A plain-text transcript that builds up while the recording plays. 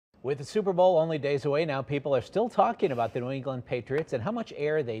With the Super Bowl only days away now, people are still talking about the New England Patriots and how much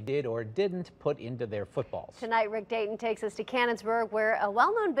air they did or didn't put into their footballs. Tonight, Rick Dayton takes us to Canonsburg, where a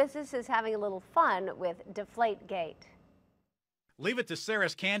well-known business is having a little fun with Deflategate. Leave it to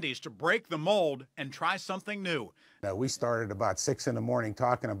Sarris Candies to break the mold and try something new. We started about 6 in the morning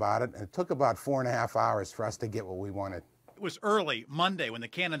talking about it, and it took about 4.5 hours for us to get what we wanted. It was early Monday when the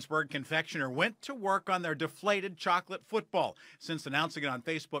Canonsburg confectioner went to work on their deflated chocolate football. Since announcing it on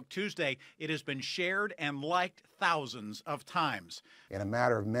Facebook Tuesday, it has been shared and liked thousands of times. In a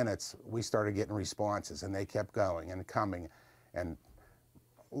matter of minutes, we started getting responses, and they kept going and coming, and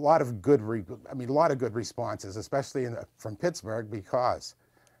a lot of good responses, especially from Pittsburgh, because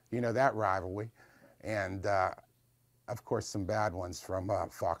you know that rivalry, and of course some bad ones from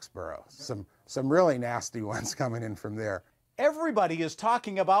Foxborough. Some really nasty ones coming in from there. Everybody is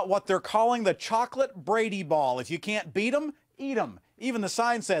talking about what they're calling the chocolate Brady ball. If you can't beat them, eat them. Even the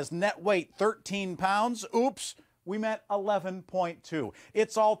sign says net weight 13 pounds. Oops, we meant 11.2.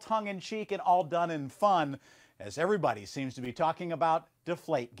 It's all tongue-in-cheek and all done in fun, as everybody seems to be talking about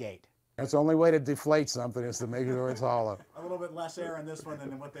Deflategate. That's the only way to deflate something is to make sure it's hollow. A little bit less air in this one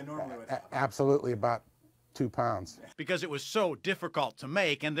than what they normally would have. Absolutely, about 2 pounds. Because it was so difficult to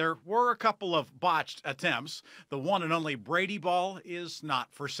make, and there were a couple of botched attempts, the one and only Brady ball is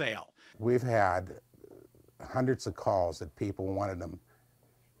not for sale. We've had hundreds of calls that people wanted them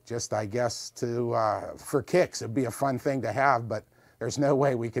just, I guess, for kicks. It'd be a fun thing to have, but there's no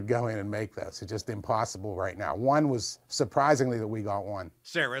way we could go in and make those. It's just impossible right now. One was surprisingly that we got one.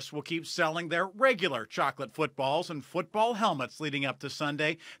 Sarris will keep selling their regular chocolate footballs and football helmets leading up to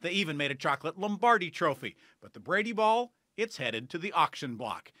Sunday. They even made a chocolate Lombardi trophy. But the Brady ball, it's headed to the auction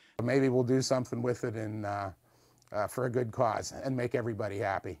block. Maybe we'll do something with it for a good cause and make everybody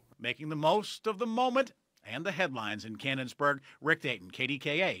happy. Making the most of the moment and the headlines in Canonsburg, Rick Dayton,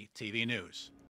 KDKA TV News.